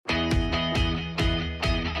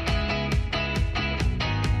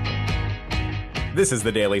This is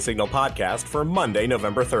the Daily Signal podcast for Monday,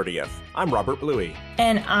 November 30th. I'm Robert Bluey.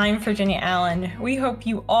 And I'm Virginia Allen. We hope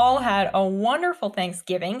you all had a wonderful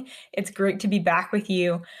Thanksgiving. It's great to be back with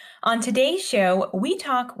you. On today's show, we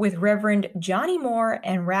talk with Reverend Johnny Moore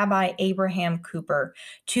and Rabbi Abraham Cooper,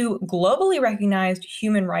 two globally recognized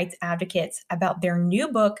human rights advocates, about their new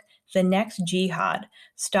book, The Next Jihad: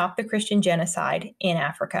 Stop the Christian Genocide in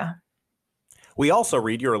Africa. We also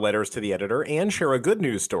read your letters to the editor and share a good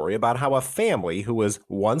news story about how a family who was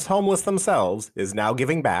once homeless themselves is now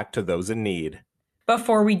giving back to those in need.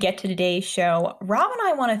 Before we get to today's show, Rob and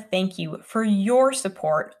I want to thank you for your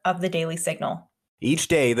support of the Daily Signal. Each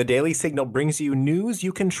day, the Daily Signal brings you news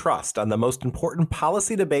you can trust on the most important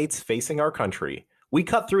policy debates facing our country. We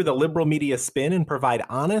cut through the liberal media spin and provide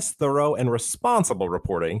honest, thorough, and responsible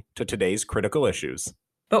reporting to today's critical issues.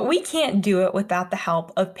 But we can't do it without the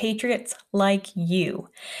help of patriots like you.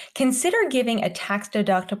 Consider giving a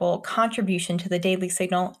tax-deductible contribution to the Daily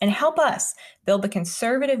Signal and help us build the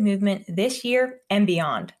conservative movement this year and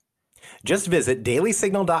beyond. Just visit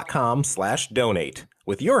dailysignal.com/donate.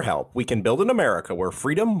 With your help, we can build an America where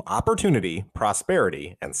freedom, opportunity,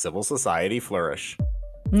 prosperity, and civil society flourish.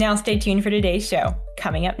 Now stay tuned for today's show,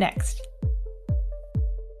 coming up next.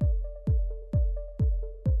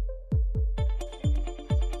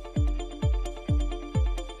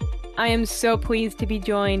 I am so pleased to be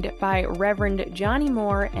joined by Reverend Johnny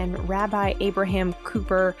Moore and Rabbi Abraham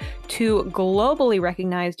Cooper, two globally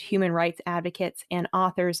recognized human rights advocates and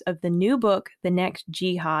authors of the new book, The Next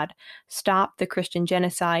Jihad: Stop the Christian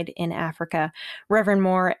Genocide in Africa. Reverend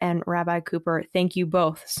Moore and Rabbi Cooper, thank you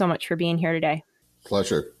both so much for being here today.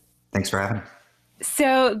 Pleasure. Thanks for having me.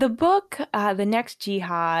 So the book, The Next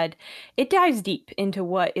Jihad, it dives deep into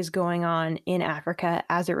what is going on in Africa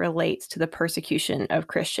as it relates to the persecution of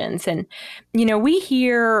Christians. And, we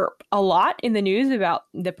hear a lot in the news about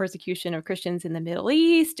the persecution of Christians in the Middle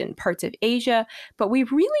East and parts of Asia, but we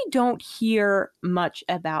really don't hear much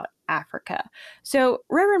about Africa. So,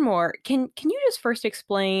 Reverend Moore, can you just first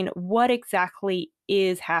explain what exactly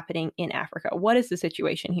is happening in Africa? What is the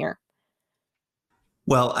situation here?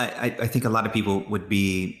 Well, I think a lot of people would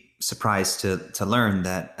be surprised to learn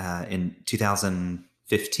that in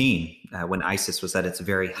 2015, when ISIS was at its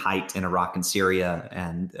very height in Iraq and Syria,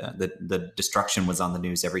 and the destruction was on the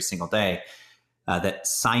news every single day, that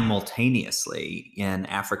simultaneously in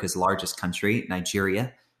Africa's largest country,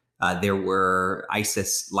 Nigeria, there were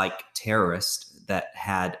ISIS-like terrorists that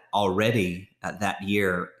had already that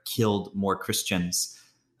year killed more Christians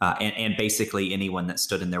and basically anyone that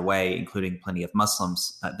stood in their way, including plenty of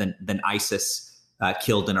Muslims, than ISIS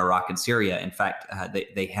killed in Iraq and Syria. In fact,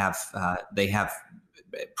 they have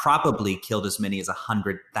probably killed as many as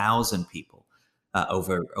 100,000 people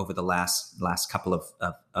over the last couple of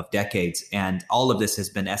decades, and all of this has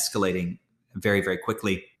been escalating very, very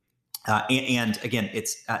quickly. And again,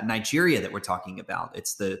 it's Nigeria that we're talking about.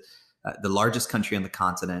 It's the largest country on the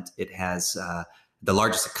continent. It has the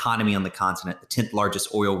largest economy on the continent, the 10th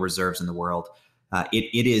largest oil reserves in the world.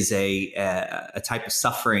 It is a type of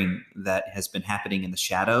suffering that has been happening in the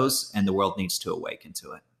shadows, and the world needs to awaken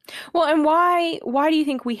to it. Well, and why do you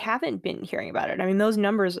think we haven't been hearing about it? I mean, those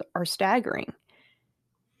numbers are staggering.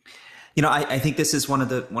 I think this is one of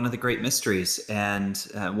the great mysteries, and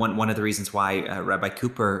one of the reasons why Rabbi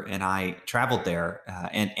Cooper and I traveled there,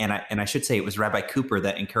 and I should say it was Rabbi Cooper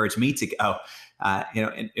that encouraged me to go.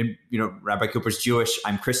 Rabbi Cooper's Jewish,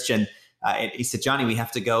 I'm Christian. And he said, Johnny, we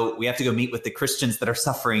have to go meet with the Christians that are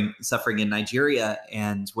suffering in Nigeria.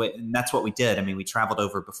 And that's what we did. I mean, we traveled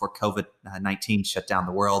over before COVID-19 shut down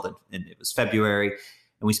the world, and it was February.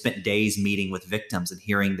 And we spent days meeting with victims and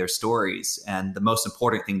hearing their stories. And the most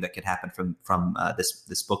important thing that could happen from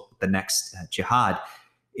this book, The Next Jihad,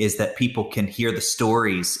 is that people can hear the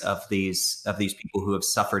stories of these people who have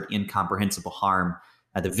suffered incomprehensible harm.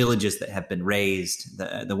 The villages that have been razed,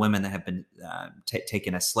 the women that have been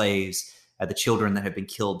taken as slaves, the children that have been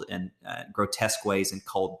killed in grotesque ways in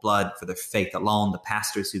cold blood for their faith alone, the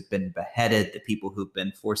pastors who've been beheaded, the people who've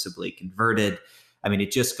been forcibly converted. I mean,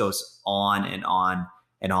 it just goes on and on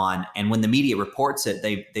and on. And when the media reports it,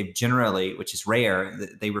 they've generally, which is rare,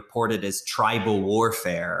 they report it as tribal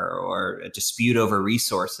warfare or a dispute over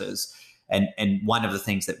resources. And one of the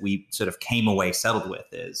things that we sort of came away settled with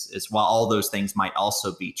is while all those things might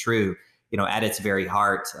also be true, at its very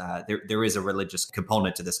heart, there is a religious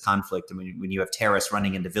component to this conflict. I mean, when you have terrorists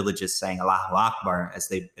running into villages saying Allahu Akbar as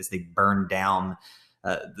they burn down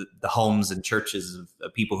the homes and churches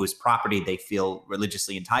of people whose property they feel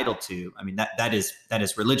religiously entitled to, I mean, that is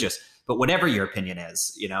religious. But whatever your opinion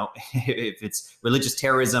is, if it's religious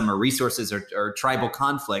terrorism or resources or tribal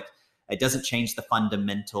conflict, It doesn't change the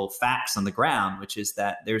fundamental facts on the ground, which is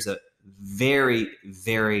that there's a very,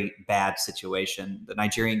 very bad situation. The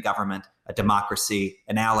Nigerian government, a democracy,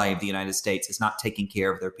 an ally of the United States, is not taking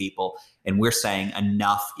care of their people. And we're saying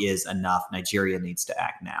enough is enough. Nigeria needs to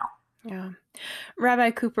act now. Yeah. Rabbi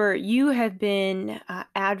Cooper, you have been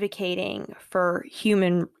advocating for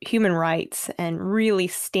human rights and really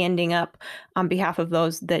standing up on behalf of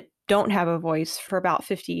those that don't have a voice for about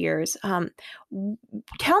 50 years. Tell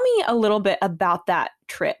me a little bit about that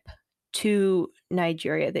trip to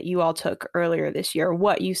Nigeria that you all took earlier this year,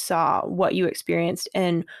 what you saw, what you experienced,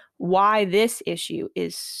 and why this issue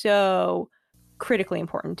is so critically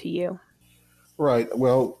important to you. Right.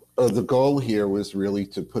 Well, the goal here was really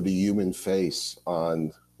to put a human face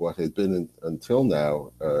on what had been until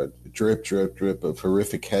now drip, drip, drip of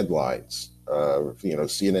horrific headlines.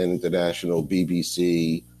 CNN International,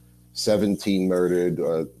 BBC, 17 murdered.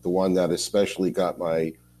 The one that especially got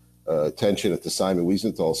my attention at the Simon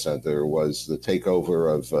Wiesenthal Center was the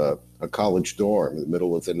takeover of a college dorm in the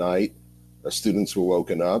middle of the night. Students were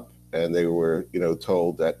woken up and they were,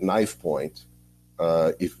 told at knife point,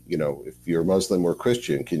 if you're Muslim or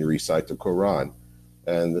Christian, can you recite the Quran?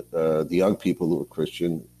 And the young people who were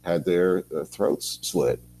Christian had their throats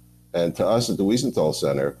slit. And to us at the Wiesenthal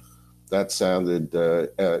Center, that sounded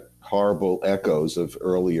horrible echoes of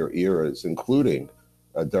earlier eras, including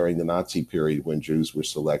during the Nazi period when Jews were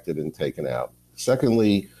selected and taken out.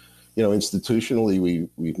 Secondly, institutionally,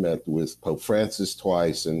 we've met with Pope Francis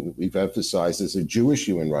twice, and we've emphasized as a Jewish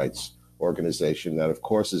human rights organization that, of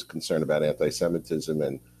course, is concerned about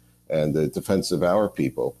anti-Semitism and the defense of our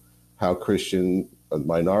people, how Christian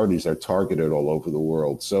minorities are targeted all over the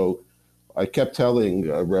world. So I kept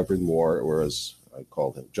telling Reverend Moore, or as I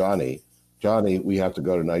called him, Johnny, we have to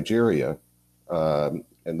go to Nigeria,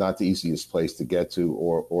 and not the easiest place to get to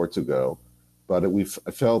or to go. But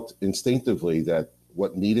I felt instinctively that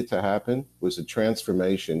what needed to happen was a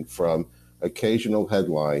transformation from occasional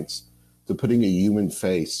headlines to putting a human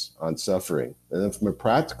face on suffering. And then from a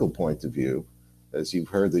practical point of view, as you've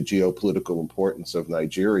heard, the geopolitical importance of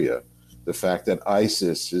Nigeria, the fact that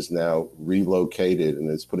ISIS is now relocated and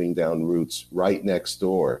is putting down roots right next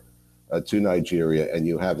door to Nigeria, and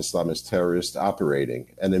you have Islamist terrorists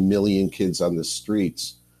operating, and 1 million kids on the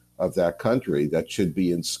streets of that country that should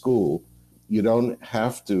be in school. You don't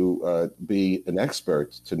have to be an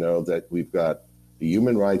expert to know that we've got a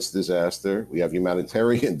human rights disaster, we have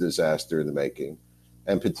humanitarian disaster in the making,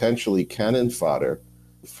 and potentially cannon fodder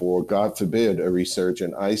for, God forbid, a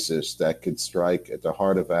resurgent ISIS that could strike at the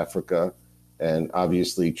heart of Africa and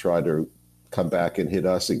obviously try to come back and hit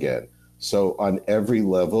us again. So on every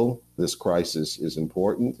level, this crisis is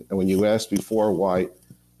important. And when you asked before why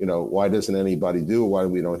doesn't anybody do it, why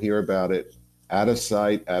we don't hear about it, out of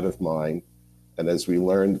sight, out of mind. And as we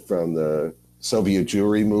learned from the Soviet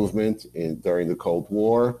Jewry movement during the Cold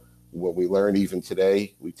War, what we learn even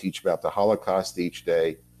today, we teach about the Holocaust each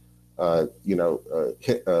day.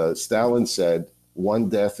 Stalin said, 1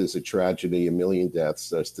 death is a tragedy, 1 million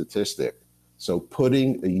deaths a statistic. So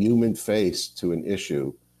putting a human face to an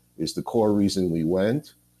issue is the core reason we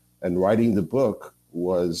went. And writing the book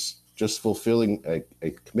was just fulfilling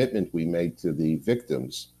a commitment we made to the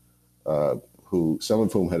victims, some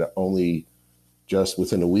of whom had only just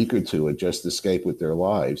within a week or two had just escaped with their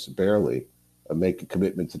lives, barely, make a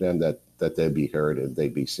commitment to them that they'd be heard and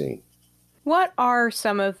they'd be seen. What are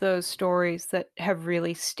some of those stories that have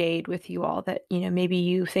really stayed with you all that, maybe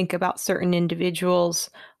you think about certain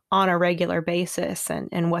individuals on a regular basis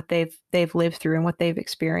and what they've lived through and what they've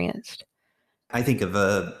experienced? I think of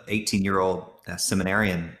a 18-year-old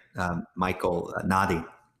seminarian, Michael Nadi,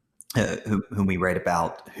 whom we write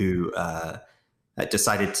about, who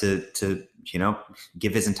decided to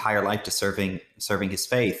give his entire life to serving his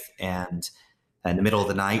faith. And in the middle of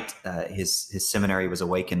the night, his seminary was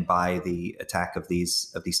awakened by the attack of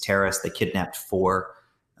these terrorists. They kidnapped 4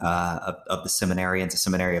 of the seminarians, a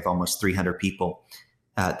seminary of almost 300 people.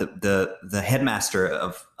 The headmaster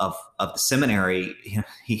of the seminary,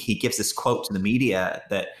 he gives this quote to the media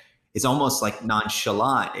that is almost like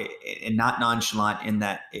nonchalant, and not nonchalant in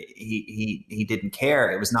that he didn't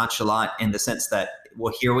care. It was nonchalant in the sense that,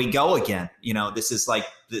 well, here we go again. This is like,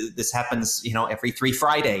 this happens, every 3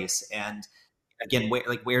 Fridays. And again,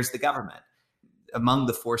 where's the government? Among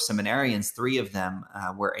the 4 seminarians, 3 of them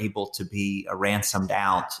were able to be ransomed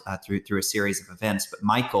out through a series of events. But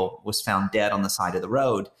Michael was found dead on the side of the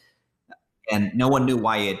road, and no one knew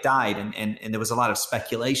why he had died. And there was a lot of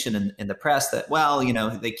speculation in the press that,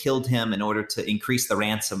 they killed him in order to increase the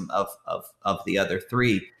ransom of the other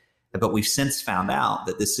 3. But we've since found out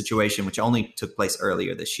that this situation, which only took place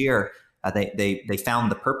earlier this year, they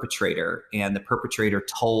found the perpetrator, and the perpetrator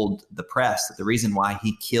told the press that the reason why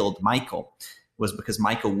he killed Michael was because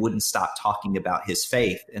Michael wouldn't stop talking about his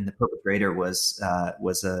faith, and the perpetrator was a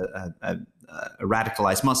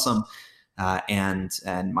radicalized Muslim, and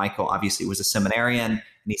Michael obviously was a seminarian, and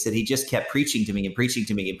he said he just kept preaching to me and preaching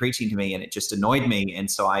to me and preaching to me, and it just annoyed me,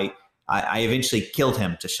 and so I eventually killed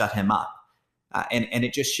him to shut him up. And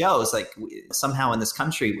it just shows like somehow in this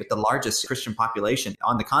country with the largest Christian population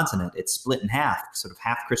on the continent, it's split in half, sort of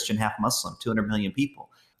half Christian, half Muslim, 200 million people.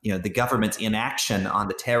 You know, the government's inaction on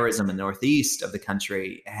the terrorism in the northeast of the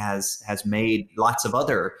country has made lots of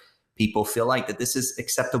other people feel like that this is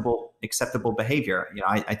acceptable behavior. You know,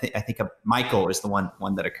 I think Michael is the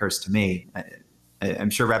one that occurs to me. I'm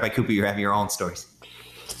sure Rabbi Cooper, you have your own stories.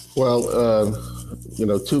 Well,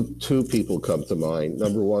 two people come to mind.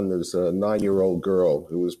 Number one, there's a 9-year-old girl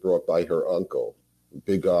who was brought by her uncle,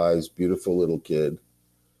 big eyes, beautiful little kid.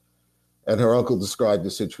 And her uncle described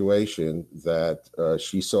the situation that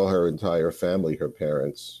she saw her entire family, her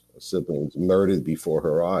parents, siblings, murdered before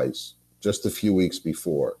her eyes just a few weeks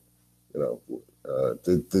before.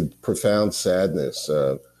 The profound sadness.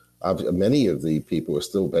 Many of the people are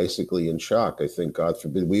still basically in shock. I think, God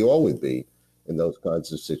forbid, we all would be in those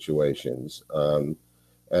kinds of situations. And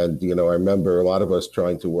I remember a lot of us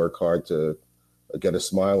trying to work hard to get a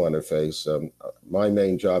smile on her face. My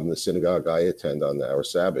main job in the synagogue I attend on our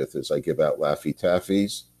Sabbath is I give out Laffy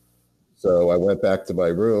Taffies. So I went back to my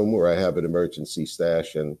room where I have an emergency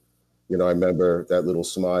stash, and, I remember that little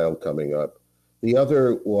smile coming up. The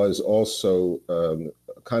other was also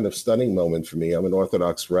a kind of stunning moment for me. I'm an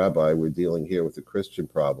Orthodox rabbi. We're dealing here with a Christian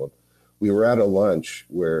problem. We were at a lunch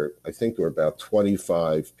where I think there were about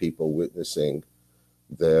 25 people witnessing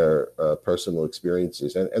their personal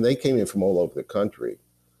experiences. And they came in from all over the country.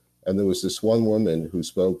 And there was this one woman who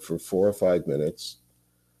spoke for 4 or 5 minutes,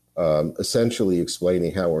 essentially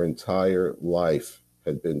explaining how her entire life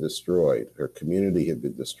had been destroyed. Her community had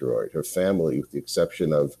been destroyed. Her family, with the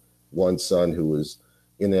exception of one son who was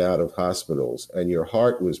in and out of hospitals. And your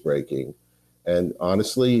heart was breaking. And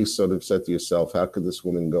honestly, you sort of said to yourself, how could this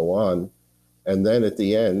woman go on? And then at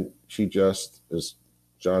the end, she just, as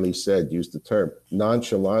Johnny said, used the term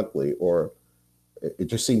nonchalantly, or it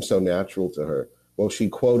just seemed so natural to her. Well, she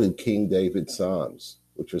quoted King David's Psalms,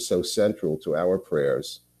 which was so central to our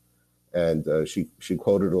prayers. And she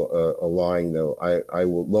quoted a line, though, I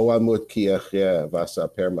will, lo amut ki acheh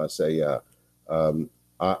vasaper maseyah.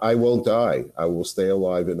 I won't die. I will stay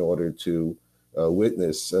alive in order to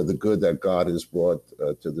witness the good that God has brought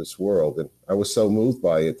to this world. And I was so moved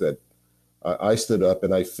by it that I stood up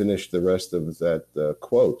and I finished the rest of that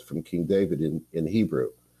quote from King David in Hebrew.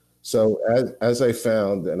 So as I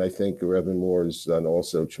found, and I think Reverend Moore has done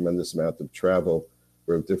also a tremendous amount of travel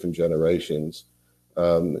for different generations,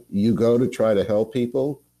 you go to try to help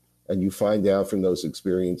people, and you find out from those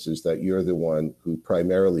experiences that you're the one who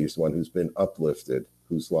primarily is the one who's been uplifted,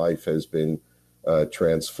 whose life has been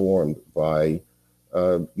transformed by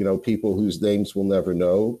people whose names we'll never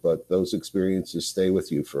know, but those experiences stay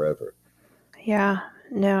with you forever. Yeah,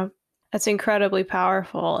 no, that's incredibly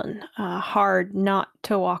powerful and hard not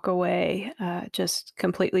to walk away, just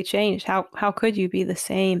completely changed. How could you be the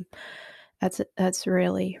same? That's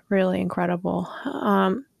really, really incredible.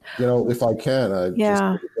 If I can,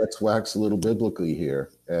 yeah. let's wax a little biblically here,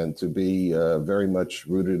 and to be very much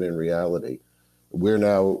rooted in reality. We're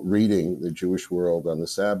now reading the Jewish world on the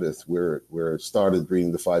Sabbath. We're started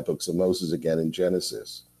reading the 5 books of Moses again in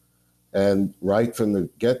Genesis. And right from the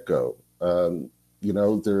get-go,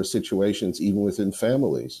 there are situations even within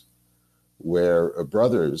families where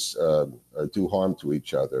brothers do harm to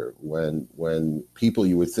each other, when people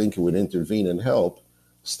you would think would intervene and help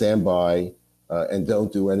stand by and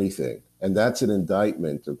don't do anything. And that's an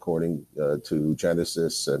indictment according to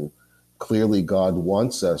Genesis. And clearly God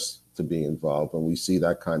wants us to be involved when we see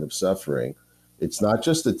that kind of suffering. It's not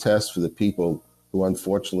just a test for the people who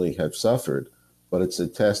unfortunately have suffered, but it's a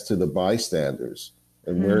test to the bystanders.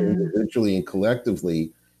 And we're individually and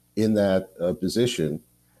collectively in that position.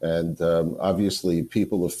 And obviously,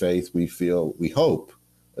 people of faith, we hope,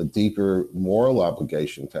 a deeper moral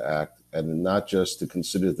obligation to act, and not just to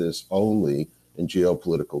consider this only in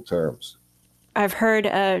geopolitical terms. I've heard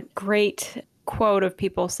a great quote of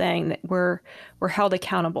people saying that we're held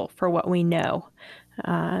accountable for what we know.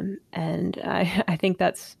 And I think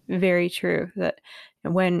that's very true, that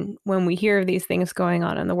when we hear of these things going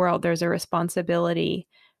on in the world, there's a responsibility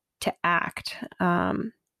to act.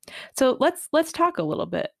 So let's talk a little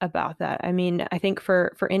bit about that. I mean, I think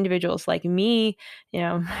for individuals like me,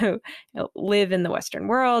 who live in the Western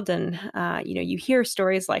world, and you hear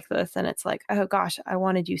stories like this, and it's like, oh gosh, I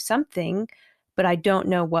want to do something, but I don't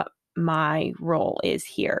know what my role is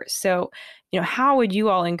here. So, how would you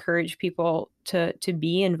all encourage people to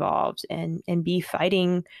be involved and be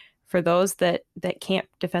fighting for those that can't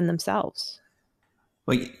defend themselves?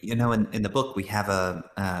 Well, in the book, we have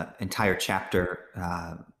a entire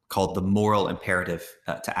chapter called "The Moral Imperative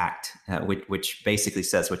to Act," which basically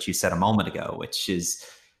says what you said a moment ago, which is,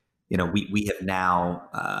 we have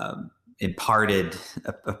now imparted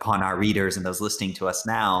upon our readers and those listening to us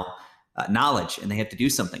now knowledge, and they have to do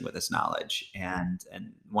something with this knowledge. And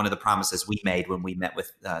one of the promises we made when we met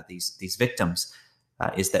with these victims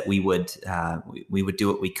is that we would do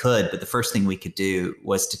what we could, but the first thing we could do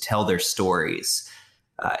was to tell their stories.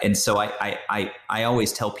 And so I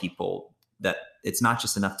always tell people that it's not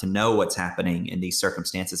just enough to know what's happening in these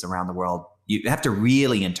circumstances around the world. You have to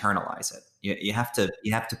really internalize it. You have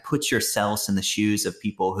to put yourselves in the shoes of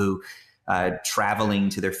people who traveling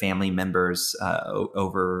to their family members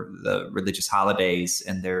over the religious holidays,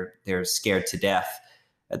 and they're scared to death.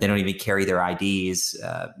 They don't even carry their IDs.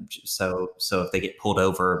 So if they get pulled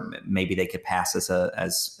over, maybe they could pass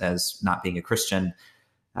as not being a Christian.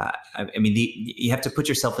 You have to put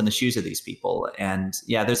yourself in the shoes of these people. And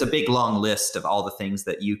yeah, there's a big long list of all the things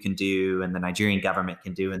that you can do, and the Nigerian government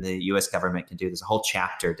can do, and the US government can do. There's a whole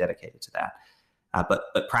chapter dedicated to that.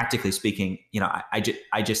 But practically speaking,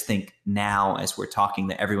 I just think now, as we're talking,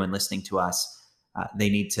 that everyone listening to us, they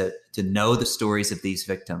need to know the stories of these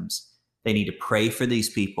victims. They need to pray for these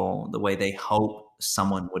people the way they hope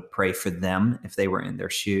someone would pray for them if they were in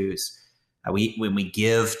their shoes. When we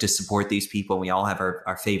give to support these people, we all have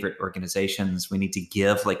our favorite organizations. We need to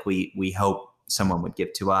give like we hope someone would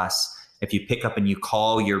give to us. If you pick up and you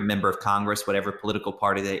call your member of Congress, whatever political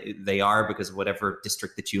party they are, because of whatever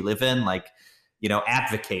district that you live in,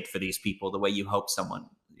 advocate for these people the way you hope someone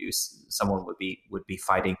would be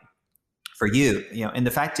fighting for you. And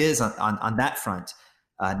the fact is, on that front,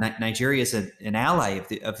 Nigeria is an ally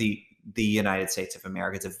of the United States of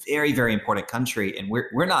America. It's a very, very important country, and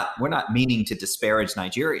we're not meaning to disparage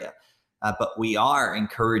Nigeria, but we are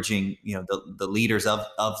encouraging the leaders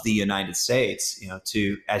of the United States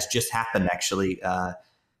to, as just happened actually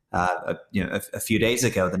a few days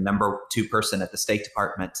ago, the number 2 person at the State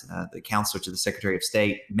Department, the counselor to the Secretary of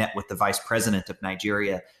State, met with the Vice President of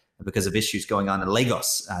Nigeria because of issues going on in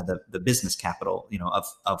Lagos, the business capital,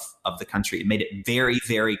 of the country. It made it very,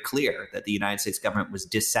 very clear that the United States government was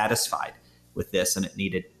dissatisfied with this, and it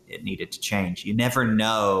needed to change. You never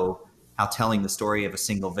know how telling the story of a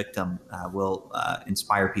single victim will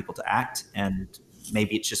inspire people to act, and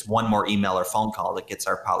maybe it's just one more email or phone call that gets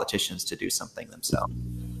our politicians to do something themselves.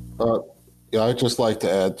 I'd just like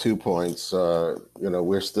to add 2 points.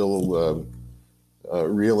 We're still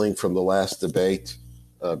reeling from the last debate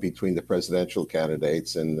between the presidential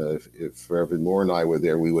candidates. And if Reverend Moore and I were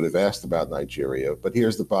there, we would have asked about Nigeria. But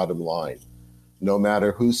here's the bottom line. No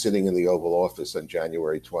matter who's sitting in the Oval Office on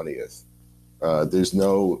January 20th, there's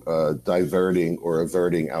no diverting or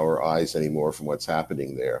averting our eyes anymore from what's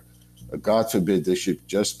happening there. God forbid this should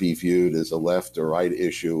just be viewed as a left or right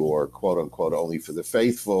issue, or quote unquote only for the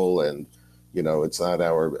faithful. And, it's not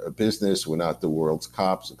our business. We're not the world's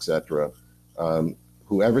cops, etc.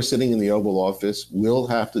 Whoever's sitting in the Oval Office will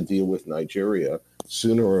have to deal with Nigeria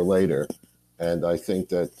sooner or later. And I think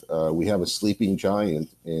that we have a sleeping giant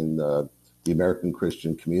in the American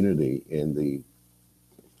Christian community, in the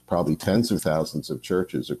probably tens of thousands of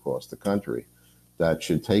churches across the country, that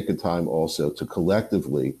should take a time also to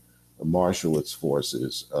collectively marshal its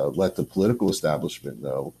forces, let the political establishment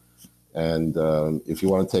know. And if you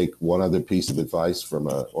want to take one other piece of advice from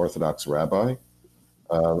an Orthodox rabbi,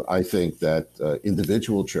 I think that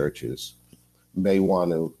individual churches may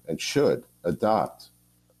want to and should adopt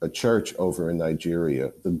a church over in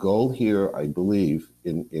Nigeria. The goal here, I believe,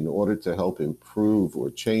 in order to help improve or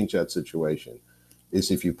change that situation, is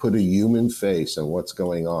if you put a human face on what's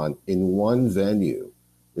going on in one venue,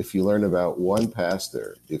 if you learn about one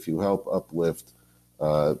pastor, if you help uplift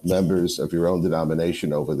members of your own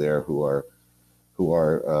denomination over there who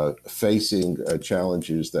are facing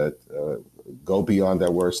challenges that go beyond their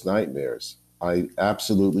worst nightmares, I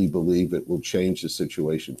absolutely believe it will change the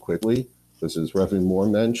situation quickly. Because as Reverend Moore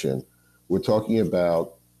mentioned, we're talking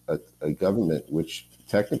about a government which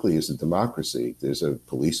technically is a democracy. There's a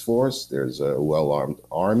police force, there's a well-armed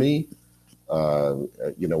army.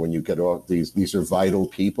 When you get all these are vital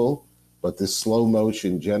people, but this slow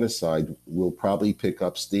motion genocide will probably pick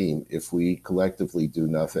up steam if we collectively do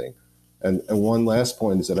nothing. And one last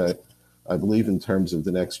point is that I believe in terms of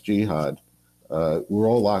the next jihad, we're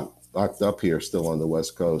all locked up here still on the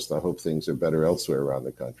West Coast. I hope things are better elsewhere around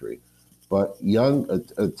the country. But young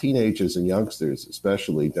teenagers and youngsters,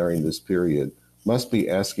 especially during this period, must be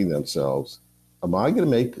asking themselves, am I going to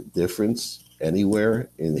make a difference anywhere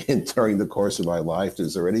during the course of my life?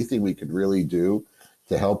 Is there anything we could really do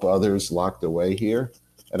to help others locked away here?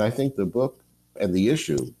 And I think the book and the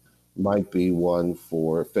issue might be one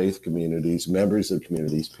for faith communities, members of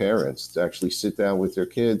communities, parents, to actually sit down with their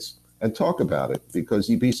kids and talk about it, because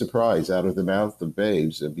you'd be surprised out of the mouth of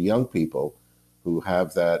babes, of young people who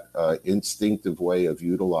have that instinctive way of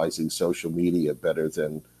utilizing social media better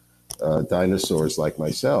than dinosaurs like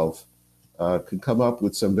myself, could come up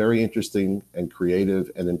with some very interesting and creative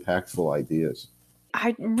and impactful ideas.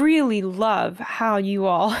 I really love how you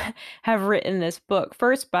all have written this book.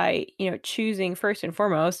 First, by choosing first and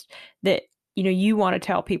foremost that you want to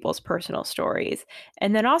tell people's personal stories,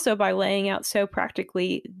 and then also by laying out so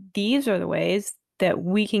practically these are the ways that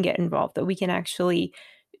we can get involved, that we can actually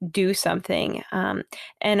do something. And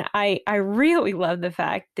I really love the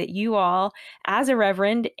fact that you all, as a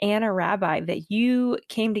reverend and a rabbi, that you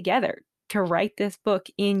came together to write this book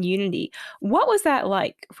in unity. What was that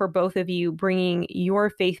like for both of you, bringing your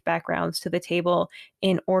faith backgrounds to the table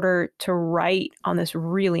in order to write on this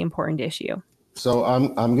really important issue? So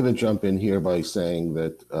I'm going to jump in here by saying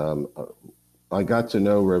that I got to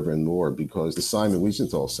know Reverend Moore because the Simon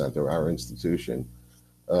Wiesenthal Center, our institution,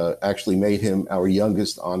 actually made him our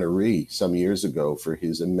youngest honoree some years ago for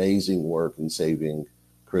his amazing work in saving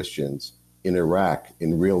Christians in Iraq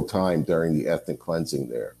in real time during the ethnic cleansing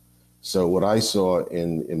there. So what I saw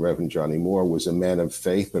in Reverend Johnny Moore was a man of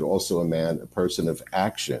faith, but also a person of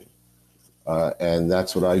action. And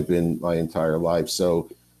that's what I've been my entire life. So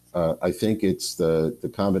I think it's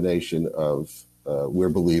the combination of we're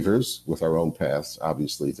believers with our own paths,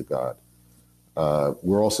 obviously, to God.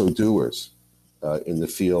 We're also doers in the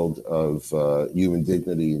field of human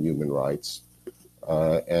dignity and human rights.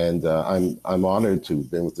 And I'm honored to have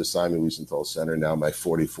been with the Simon Wiesenthal Center now my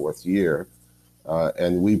 44th year.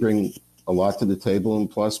 And we bring a lot to the table, and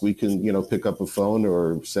plus we can, pick up a phone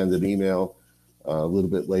or send an email. A little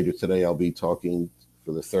bit later today, I'll be talking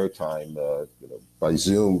for the third time, by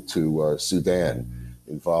Zoom to Sudan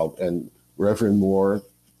involved. And Reverend Moore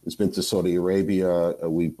has been to Saudi Arabia.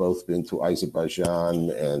 We've both been to Azerbaijan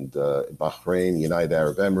and Bahrain, United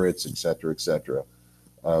Arab Emirates, et cetera, et cetera.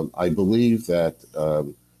 I believe that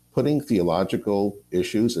putting theological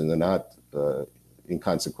issues, and they're not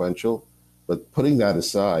inconsequential, but putting that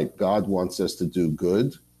aside, God wants us to do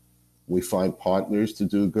good. We find partners to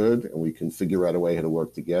do good, and we can figure out a way how to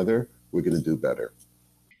work together. We're going to do better.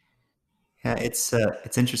 Yeah, it's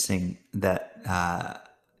interesting that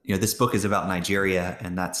this book is about Nigeria,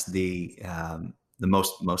 and that's the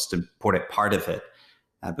most important part of it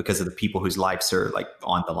because of the people whose lives are like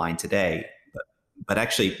on the line today. But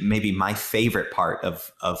actually, maybe my favorite part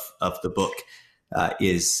of the book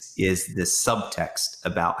is this subtext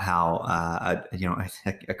about how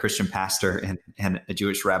a Christian pastor and a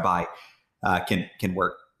Jewish rabbi can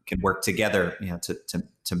work together,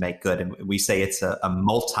 to make good. And we say it's a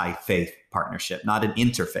multi-faith partnership, not an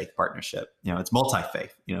interfaith partnership. It's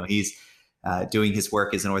multi-faith. He's doing his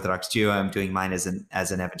work as an Orthodox Jew. I'm doing mine as an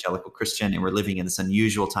evangelical Christian, and we're living in this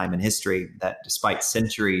unusual time in history that, despite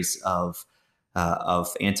centuries of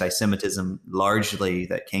anti-Semitism, largely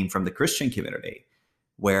that came from the Christian community,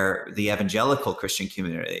 where the evangelical Christian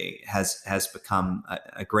community has become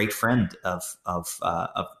a great friend of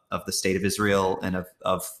the state of Israel and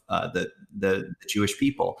of the Jewish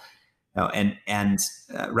people. And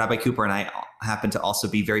Rabbi Cooper and I happen to also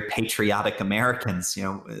be very patriotic Americans.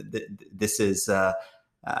 This is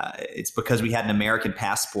it's because we had an American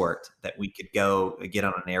passport that we could go get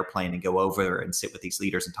on an airplane and go over and sit with these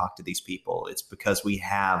leaders and talk to these people. It's because we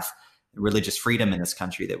have religious freedom in this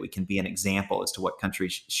country that we can be an example as to what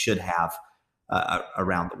countries should have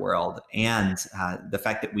around the world. And the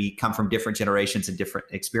fact that we come from different generations and different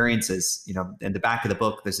experiences. In the back of the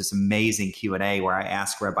book, there's this amazing Q&A where I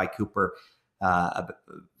ask Rabbi Cooper,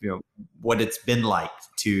 what it's been like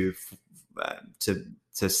to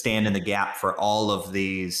stand in the gap for all of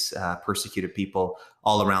these persecuted people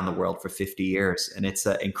all around the world for 50 years. And it's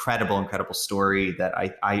an incredible, incredible story that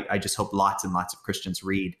I just hope lots and lots of Christians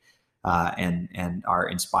read and are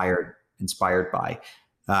inspired by.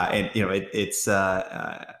 And it's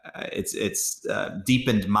it's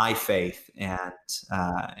deepened my faith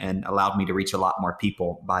and allowed me to reach a lot more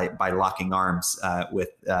people by locking arms with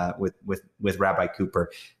Rabbi Cooper.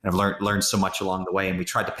 And I've learned so much along the way, and we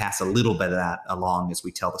tried to pass a little bit of that along as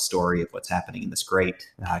we tell the story of what's happening in this great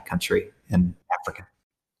country in Africa.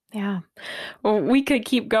 Yeah. Well, we could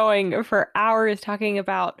keep going for hours talking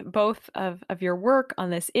about both of your work on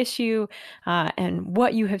this issue and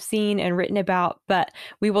what you have seen and written about, but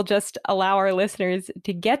we will just allow our listeners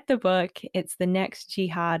to get the book. It's The Next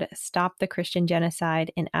Jihad, Stop the Christian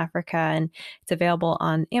Genocide in Africa, and it's available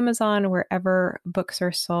on Amazon, wherever books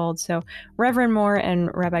are sold. So Reverend Moore and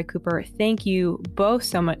Rabbi Cooper, thank you both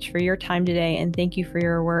so much for your time today, and thank you for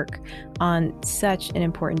your work on such an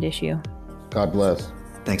important issue. God bless.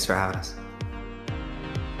 Thanks for having us.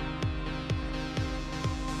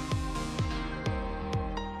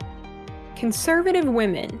 Conservative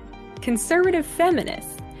women, conservative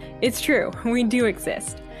feminists. It's true, we do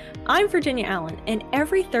exist. I'm Virginia Allen, and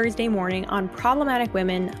every Thursday morning on Problematic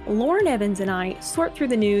Women, Lauren Evans and I sort through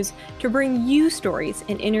the news to bring you stories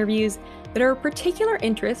and interviews that are of particular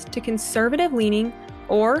interest to conservative-leaning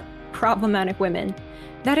or problematic women.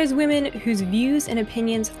 That is, women whose views and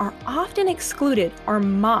opinions are often excluded or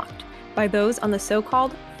mocked by those on the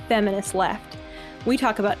so-called feminist left. We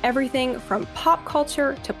talk about everything from pop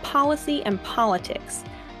culture to policy and politics.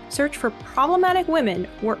 Search for Problematic Women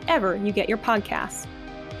wherever you get your podcasts.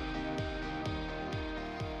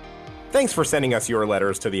 Thanks for sending us your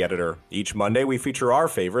letters to the editor. Each Monday, we feature our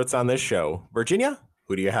favorites on this show. Virginia,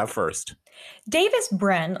 who do you have first? Davis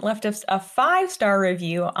Bren left us a 5-star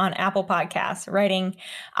review on Apple Podcasts, writing,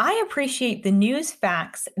 "I appreciate the news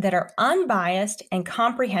facts that are unbiased and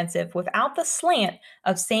comprehensive without the slant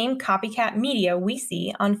of same copycat media we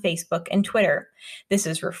see on Facebook and Twitter. This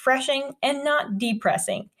is refreshing and not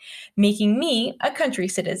depressing, making me a country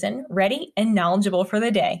citizen ready and knowledgeable for the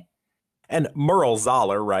day." And Merle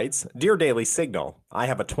Zoller writes, "Dear Daily Signal, I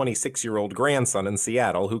have a 26-year-old grandson in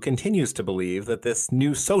Seattle who continues to believe that this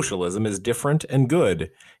new socialism is different and good.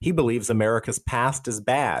 He believes America's past is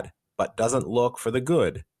bad, but doesn't look for the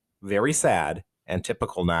good. Very sad and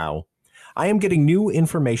typical now. I am getting new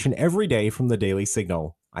information every day from the Daily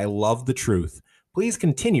Signal. I love the truth. Please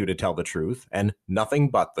continue to tell the truth and nothing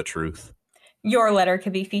but the truth." Your letter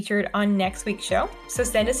could be featured on next week's show, so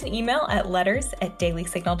send us an email at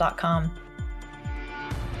letters@dailysignal.com.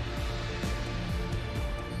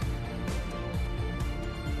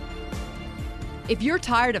 If you're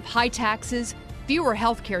tired of high taxes, fewer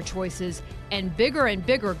healthcare choices, and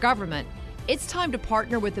bigger government, it's time to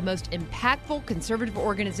partner with the most impactful conservative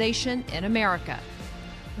organization in America.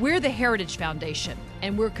 We're the Heritage Foundation,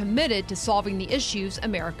 and we're committed to solving the issues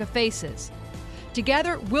America faces.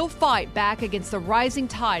 Together, we'll fight back against the rising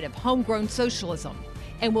tide of homegrown socialism,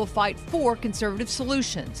 and we'll fight for conservative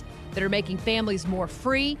solutions that are making families more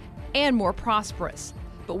free and more prosperous.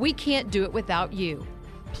 But we can't do it without you.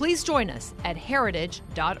 Please join us at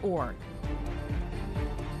heritage.org.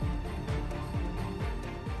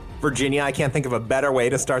 Virginia, I can't think of a better way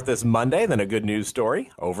to start this Monday than a good news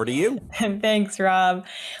story. Over to you. Thanks, Rob.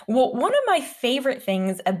 Well, one of my favorite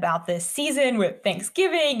things about this season with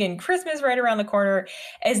Thanksgiving and Christmas right around the corner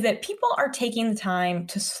is that people are taking the time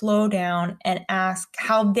to slow down and ask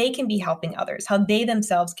how they can be helping others, how they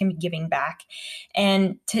themselves can be giving back.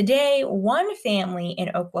 And today, one family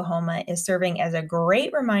in Oklahoma is serving as a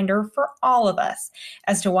great reminder for all of us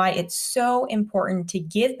as to why it's so important to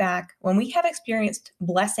give back when we have experienced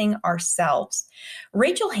blessing ourselves.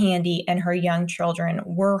 Rachel Handy and her young children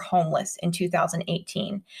were homeless in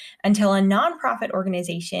 2018 until a nonprofit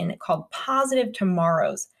organization called Positive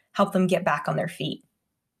Tomorrows helped them get back on their feet.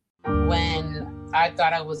 When I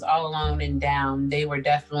thought I was all alone and down, they were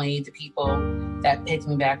definitely the people that picked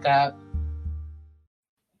me back up.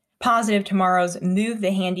 Positive Tomorrows moved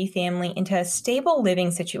the Handy family into a stable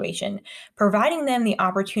living situation, providing them the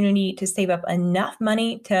opportunity to save up enough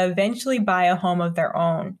money to eventually buy a home of their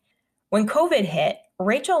own. When COVID hit,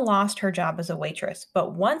 Rachel lost her job as a waitress,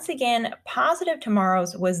 but once again, Positive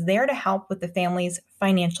Tomorrows was there to help with the family's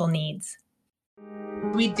financial needs.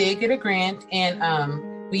 We did get a grant,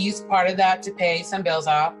 and we used part of that to pay some bills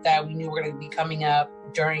off that we knew were going to be coming up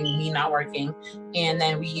during me not working. And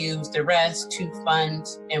then we used the rest to fund,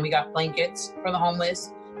 and we got blankets for the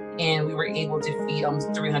homeless, and we were able to feed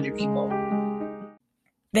almost 300 people.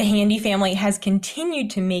 The Handy family has continued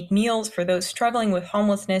to make meals for those struggling with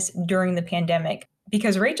homelessness during the pandemic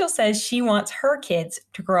because Rachel says she wants her kids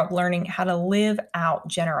to grow up learning how to live out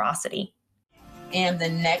generosity. And the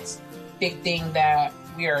next big thing that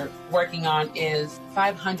we are working on is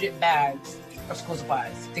 500 bags of school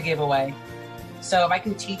supplies to give away. So if I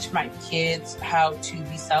can teach my kids how to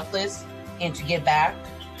be selfless and to give back,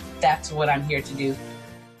 that's what I'm here to do.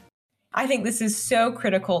 I think this is so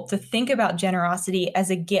critical to think about generosity as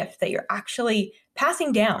a gift that you're actually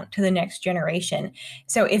passing down to the next generation.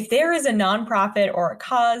 So if there is a nonprofit or a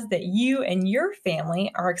cause that you and your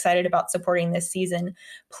family are excited about supporting this season,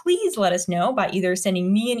 please let us know by either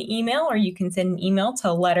sending me an email, or you can send an email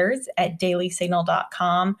to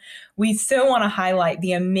letters@dailysignal.com. We so want to highlight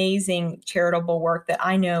the amazing charitable work that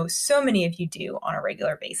I know so many of you do on a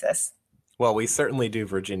regular basis. Well, we certainly do,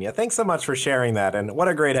 Virginia. Thanks so much for sharing that, and what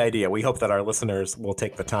a great idea. We hope that our listeners will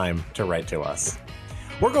take the time to write to us.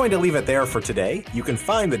 We're going to leave it there for today. You can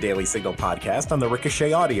find the Daily Signal podcast on the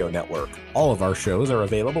Ricochet Audio Network. All of our shows are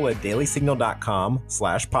available at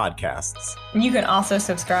dailysignal.com/podcasts. You can also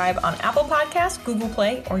subscribe on Apple Podcasts, Google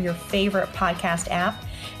Play, or your favorite podcast app.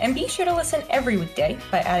 And be sure to listen every weekday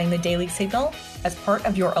by adding the Daily Signal as part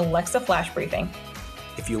of your Alexa flash briefing.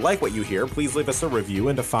 If you like what you hear, please leave us a review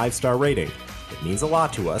and a 5-star rating. It means a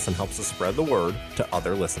lot to us and helps us spread the word to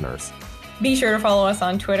other listeners. Be sure to follow us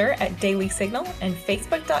on Twitter at Daily Signal and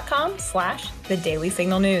Facebook.com/The Daily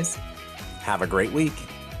Signal News. Have a great week.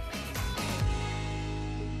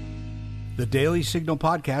 The Daily Signal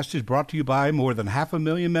podcast is brought to you by more than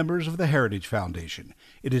 500,000 members of the Heritage Foundation.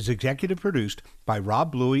 It is executive produced by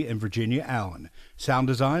Rob Bluey and Virginia Allen. Sound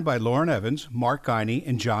design by Lauren Evans, Mark Guiney,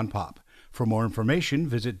 and John Pop. For more information,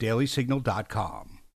 visit dailysignal.com.